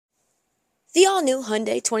The all-new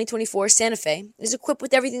Hyundai 2024 Santa Fe is equipped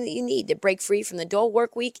with everything that you need to break free from the dull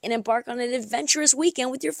work week and embark on an adventurous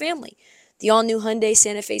weekend with your family. The all-new Hyundai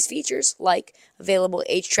Santa Fe's features, like available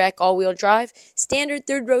H-Track all-wheel drive, standard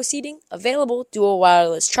third-row seating, available dual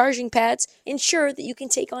wireless charging pads, ensure that you can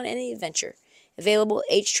take on any adventure. Available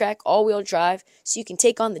H-Track all-wheel drive so you can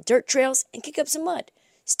take on the dirt trails and kick up some mud.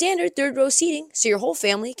 Standard third-row seating so your whole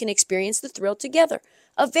family can experience the thrill together.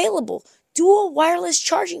 Available dual wireless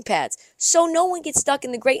charging pads so no one gets stuck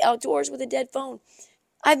in the great outdoors with a dead phone.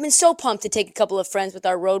 I've been so pumped to take a couple of friends with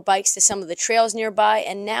our road bikes to some of the trails nearby,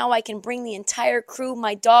 and now I can bring the entire crew,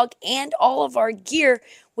 my dog, and all of our gear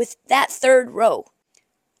with that third row.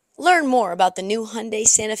 Learn more about the new Hyundai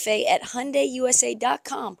Santa Fe at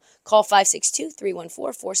HyundaiUSA.com. Call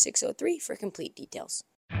 562-314-4603 for complete details.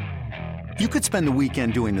 You could spend the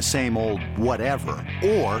weekend doing the same old whatever,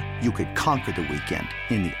 or you could conquer the weekend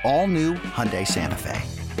in the all-new Hyundai Santa Fe.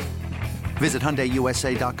 Visit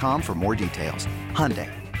HyundaiUSA.com for more details. Hyundai,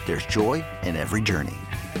 there's joy in every journey.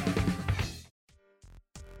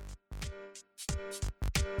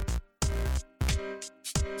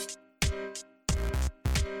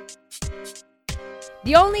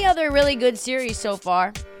 The only other really good series so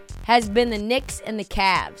far has been the Knicks and the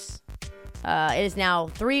Cavs. It is now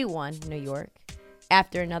 3-1 New York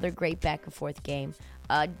after another great back-and-forth game.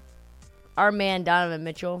 Our man Donovan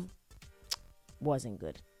Mitchell wasn't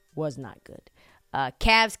good. Was not good.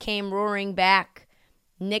 Cavs came roaring back.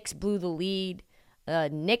 Knicks blew the lead.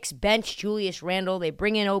 Knicks benched Julius Randle. They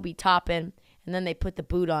bring in Obi Toppin, and then they put the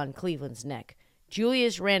boot on Cleveland's neck.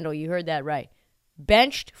 Julius Randle, you heard that right.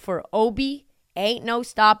 Benched for Obi. Ain't no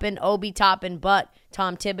stopping Obi Toppin but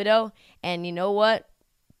Tom Thibodeau. And you know what?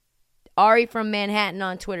 Ari from Manhattan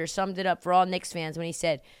on Twitter summed it up for all Knicks fans when he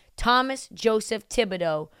said, Thomas Joseph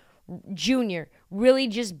Thibodeau Jr. really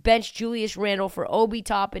just benched Julius Randle for Obi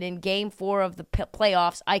Toppin in Game 4 of the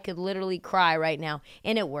playoffs. I could literally cry right now.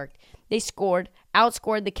 And it worked. They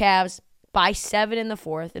outscored the Cavs by 7 in the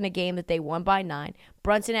fourth in a game that they won by 9.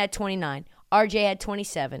 Brunson had 29. RJ had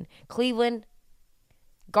 27. Cleveland,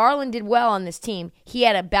 Garland did well on this team. He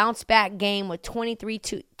had a bounce-back game with 23,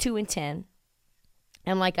 2, and 10.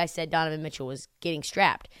 And like I said, Donovan Mitchell was getting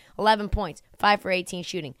strapped. 11 points, 5 for 18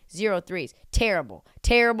 shooting, 0 threes. Terrible,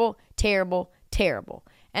 terrible, terrible, terrible.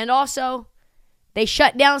 And also, they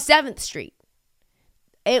shut down 7th Street.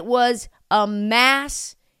 It was a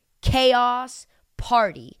mass chaos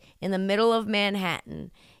party in the middle of Manhattan.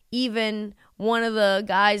 Even one of the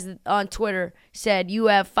guys on Twitter said, you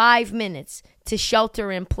have 5 minutes to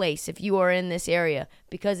shelter in place if you are in this area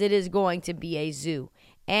because it is going to be a zoo.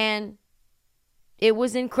 And it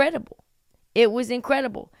was incredible. It was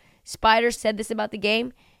incredible. Spider said this about the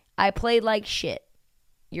game. I played like shit.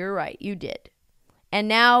 You're right. You did. And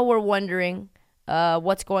now we're wondering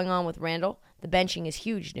what's going on with Randle. The benching is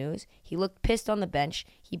huge news. He looked pissed on the bench.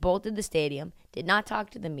 He bolted the stadium, did not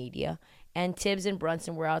talk to the media, and Tibbs and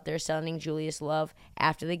Brunson were out there sending Julius love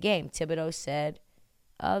after the game. Thibodeau said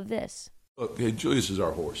this. Look, hey, Julius is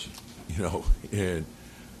our horse, and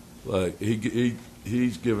like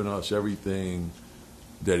he's given us everything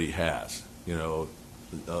that he has. A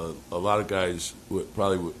lot of guys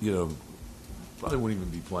probably wouldn't even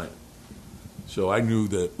be playing. So I knew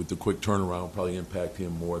that with the quick turnaround, probably impact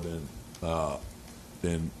him more than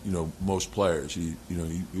most players. He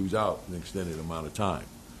was out an extended amount of time.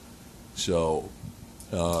 So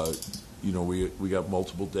we got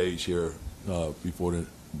multiple days here before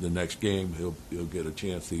the next game. He'll get a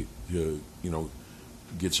chance to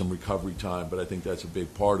get some recovery time, but I think that's a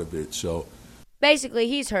big part of it. So basically,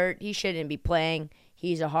 he's hurt. He shouldn't be playing.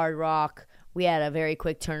 He's a hard rock. We had a very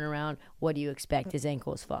quick turnaround. What do you expect? His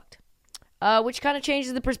ankle is fucked. Which kind of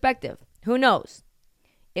changes the perspective. Who knows?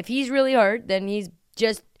 If he's really hurt, then he's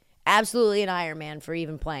just absolutely an Iron Man for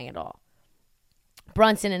even playing at all.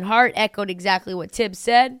 Brunson and Hart echoed exactly what Tibbs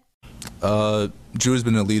said. Drew has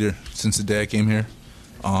been a leader since the day I came here.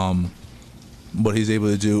 What he's able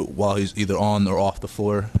to do while he's either on or off the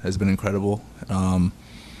floor has been incredible.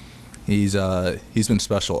 He's been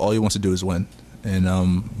special. All he wants to do is win. And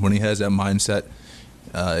when he has that mindset,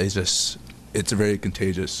 it's very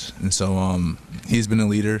contagious. And so he's been a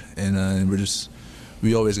leader, and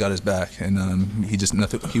we always got his back. And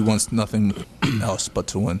he wants nothing else but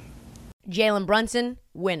to win. Jalen Brunson,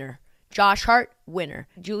 winner. Josh Hart, winner.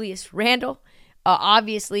 Julius Randle,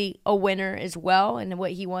 obviously a winner as well in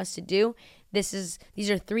what he wants to do. These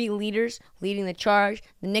are 3 leaders leading the charge.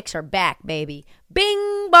 The Knicks are back, baby.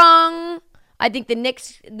 Bing bong. I think the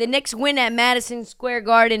Knicks win at Madison Square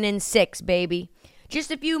Garden in 6, baby.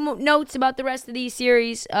 Just a few notes about the rest of these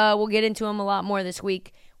series. We'll get into them a lot more this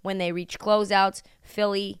week when they reach closeouts.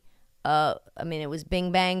 Philly It was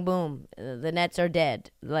bing, bang, boom. The Nets are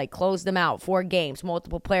dead. Like, close them out. 4 games.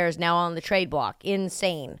 Multiple players now on the trade block.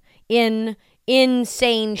 Insane.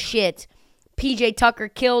 Insane shit. PJ Tucker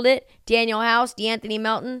killed it. Daniel House, DeAnthony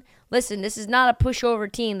Melton. Listen, this is not a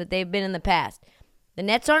pushover team that they've been in the past. The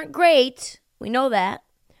Nets aren't great. We know that.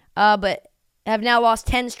 But have now lost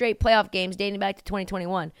 10 straight playoff games dating back to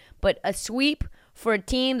 2021. But a sweep for a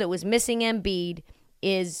team that was missing Embiid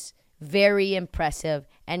is very impressive.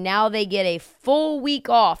 And now they get a full week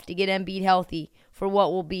off to get Embiid healthy for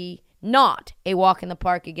what will be not a walk in the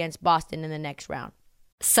park against Boston in the next round.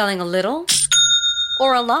 Selling a little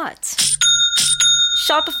or a lot?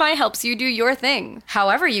 Shopify helps you do your thing,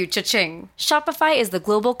 however you cha-ching. Shopify is the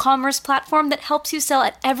global commerce platform that helps you sell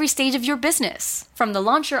at every stage of your business. From the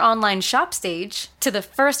launch your online shop stage, to the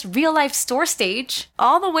first real-life store stage,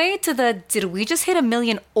 all the way to the did we just hit 1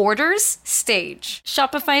 million orders stage.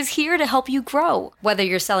 Shopify's here to help you grow. Whether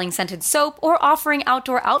you're selling scented soap or offering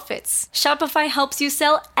outdoor outfits, Shopify helps you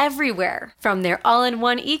sell everywhere. From their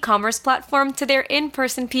all-in-one e-commerce platform to their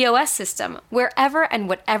in-person POS system. Wherever and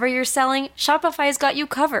whatever you're selling, Shopify's got you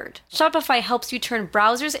covered. Shopify helps you turn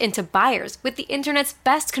browsers into buyers with the internet's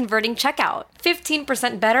best converting checkout.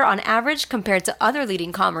 15% better on average compared to other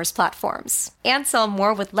leading commerce platforms. And sell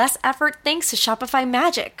more with less effort thanks to Shopify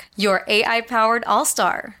Magic, your AI-powered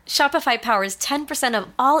all-star. Shopify powers 10% of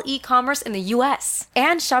all e-commerce in the U.S.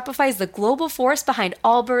 And Shopify is the global force behind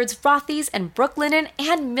Allbirds, Rothy's, and Brooklinen,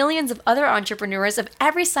 and millions of other entrepreneurs of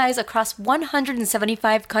every size across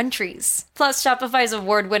 175 countries. Plus, Shopify's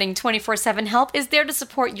award-winning 24/7 help is there to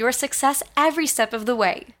support your success every step of the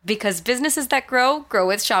way. Because businesses that grow, grow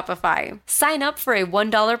with Shopify. Sign up for a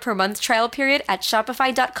 $1 per month trial period at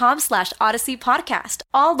shopify.com/Odyssey Podcast,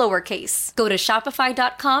 all lowercase. Go to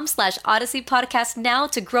shopify.com/Odyssey Podcast now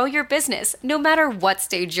to grow your business, no matter what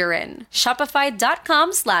stage you're in.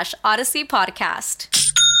 Shopify.com/Odyssey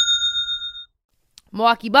Podcast.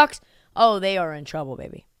 Milwaukee Bucks, oh, they are in trouble,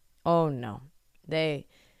 baby. Oh, no. They're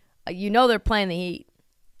playing the Heat.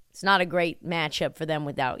 It's not a great matchup for them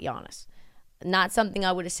without Giannis. Not something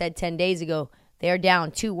I would have said 10 days ago. They are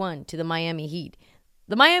down 2-1 to the Miami Heat.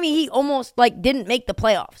 The Miami Heat almost didn't make the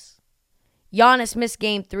playoffs. Giannis missed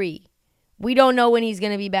game 3. We don't know when he's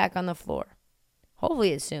going to be back on the floor.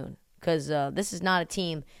 Hopefully it's soon, because this is not a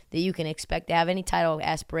team that you can expect to have any title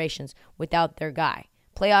aspirations without their guy.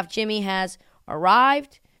 Playoff Jimmy has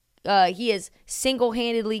arrived. He has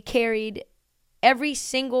single-handedly carried every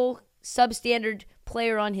single substandard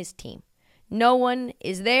player on his team. No one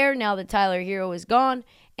is there now that Tyler Hero is gone,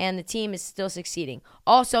 and the team is still succeeding.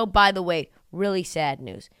 Also, by the way, really sad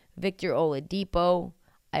news. Victor Oladipo,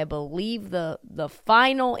 I believe the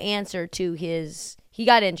final answer to he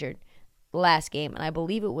got injured last game, and I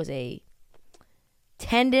believe it was a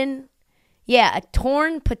tendon. Yeah, a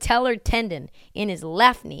torn patellar tendon in his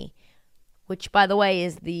left knee, which, by the way,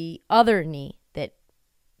 is the other knee.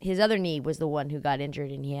 His other knee was the one who got injured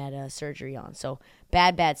and he had surgery on. So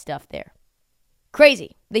bad stuff there.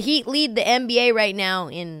 Crazy. The Heat lead the NBA right now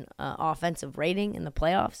in offensive rating in the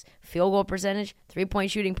playoffs. Field goal percentage, 3-point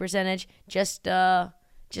shooting percentage. Just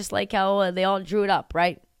like how they all drew it up,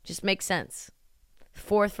 right? Just makes sense.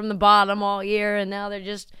 4th from the bottom all year, and now they're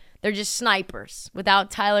just snipers without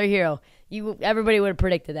Tyler Hero. Everybody would have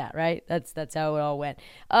predicted that, right? That's how it all went.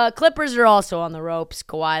 Clippers are also on the ropes.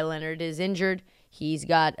 Kawhi Leonard is injured. He's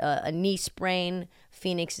got a knee sprain.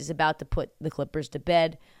 Phoenix is about to put the Clippers to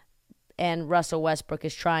bed. And Russell Westbrook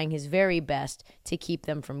is trying his very best to keep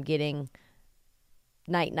them from getting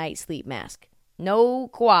night sleep mask. No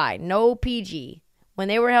Kawhi, no PG. When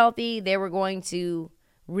they were healthy, they were going to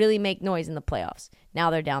really make noise in the playoffs. Now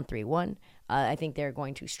they're down 3-1. I think they're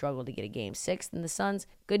going to struggle to get a game 6 in the Suns.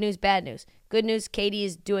 Good news, bad news. Good news, KD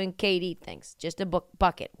is doing KD things. Just a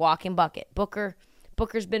bucket, walking bucket.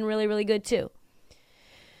 Booker's been really, really good too.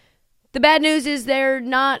 The bad news is they're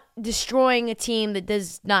not destroying a team that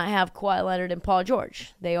does not have Kawhi Leonard and Paul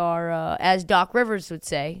George. They are, as Doc Rivers would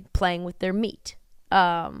say, playing with their meat.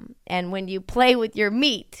 And when you play with your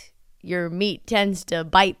meat tends to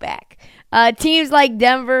bite back. Teams like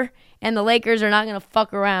Denver and the Lakers are not going to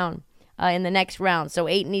fuck around in the next round. So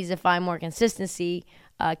Ayton needs to find more consistency.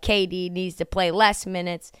 KD needs to play less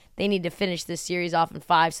minutes. They need to finish this series off in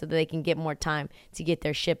 5 so that they can get more time to get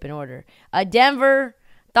their ship in order. Denver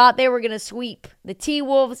thought they were going to sweep the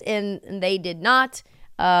T-Wolves, and they did not.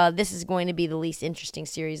 This is going to be the least interesting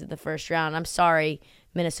series of the first round. I'm sorry,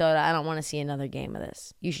 Minnesota. I don't want to see another game of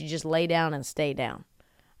this. You should just lay down and stay down.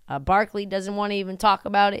 Barkley doesn't want to even talk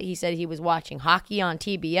about it. He said he was watching hockey on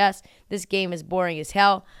TBS. This game is boring as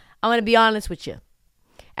hell. I'm going to be honest with you.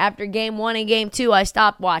 After game 1 and game 2, I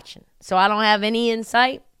stopped watching. So I don't have any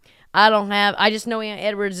insight. I just know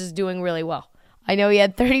Edwards is doing really well. I know he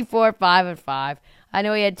had 34, 5, and 5. I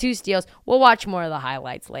know he had 2 steals. We'll watch more of the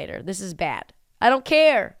highlights later. This is bad. I don't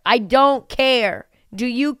care. I don't care. Do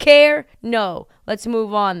you care? No. Let's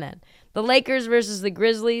move on then. The Lakers versus the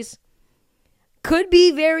Grizzlies could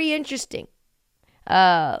be very interesting.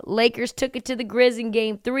 Lakers took it to the Grizz in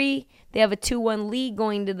Game 3. They have a 2-1 lead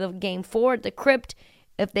going to the Game 4 at the Crypt.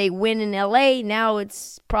 If they win in L.A., now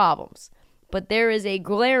it's problems. But there is a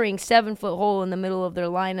glaring 7-foot hole in the middle of their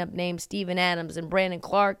lineup named Steven Adams and Brandon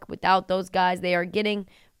Clark. Without those guys, they are getting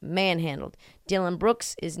manhandled. Dylan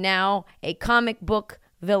Brooks is now a comic book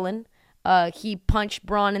villain. He punched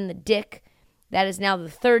Braun in the dick. That is now the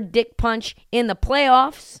 3rd dick punch in the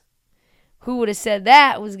playoffs. Who would have said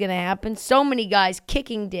that was going to happen? So many guys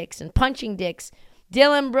kicking dicks and punching dicks.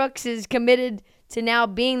 Dylan Brooks is committed to now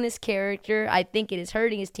being this character. I think it is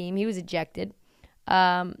hurting his team. He was ejected.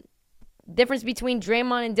 Difference between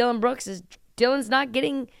Draymond and Dylan Brooks is Dylan's not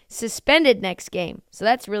getting suspended next game. So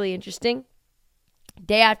that's really interesting.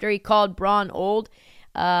 Day after he called Braun old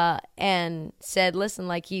and said, listen,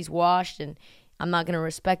 like he's washed and I'm not going to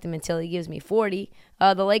respect him until he gives me 40.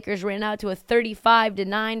 The Lakers ran out to a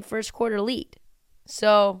 35-9 first quarter lead.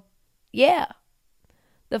 So, yeah.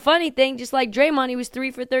 The funny thing, just like Draymond, he was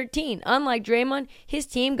 3 for 13. Unlike Draymond, his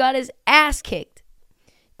team got his ass kicked.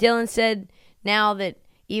 Dylan said now that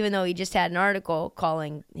even though he just had an article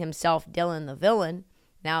calling himself Dylan the villain,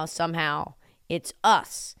 now somehow it's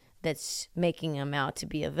us that's making him out to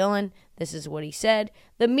be a villain. This is what he said.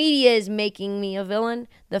 The media is making me a villain.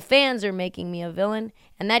 The fans are making me a villain.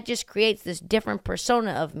 And that just creates this different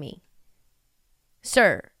persona of me.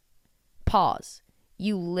 Sir, pause.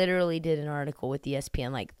 You literally did an article with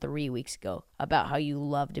ESPN like 3 weeks ago about how you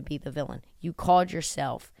love to be the villain. You called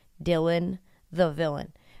yourself Dylan the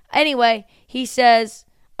villain. Anyway, he says,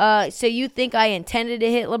 so you think I intended to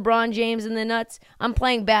hit LeBron James in the nuts? I'm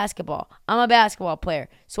playing basketball. I'm a basketball player.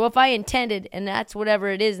 So if I intended, and that's whatever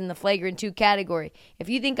it is in the flagrant 2 category, if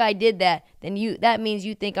you think I did that, then that means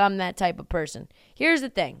you think I'm that type of person. Here's the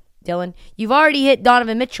thing, Dylan. You've already hit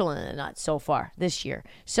Donovan Mitchell in the nuts so far this year.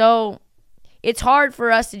 So it's hard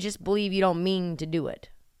for us to just believe you don't mean to do it.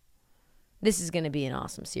 This is going to be an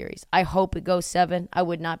awesome series. I hope it goes 7. I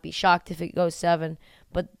would not be shocked if it goes 7.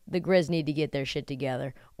 But the Grizz need to get their shit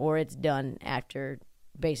together, or it's done after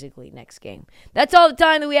basically next game. That's all the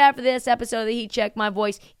time that we have for this episode of the Heat Check. My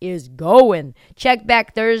voice is going. Check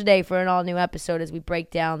back Thursday for an all-new episode as we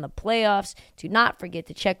break down the playoffs. Do not forget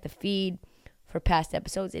to check the feed for past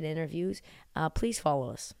episodes and interviews. Please follow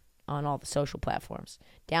us on all the social platforms.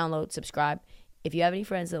 Download, subscribe. If you have any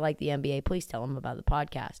friends that like the NBA, please tell them about the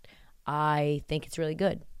podcast. I think it's really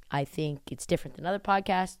good. I think it's different than other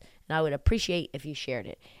podcasts, and I would appreciate if you shared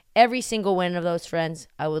it. Every single one of those friends,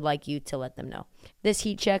 I would like you to let them know. This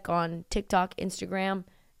Heat Check on TikTok, Instagram,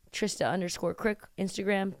 Trista_Crick,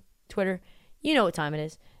 Instagram, Twitter. You know what time it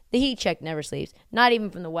is. The Heat Check never sleeps. Not even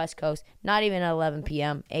from the West Coast. Not even at 11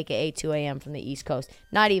 p.m., a.k.a. 2 a.m. from the East Coast.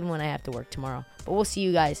 Not even when I have to work tomorrow. But we'll see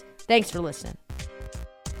you guys. Thanks for listening.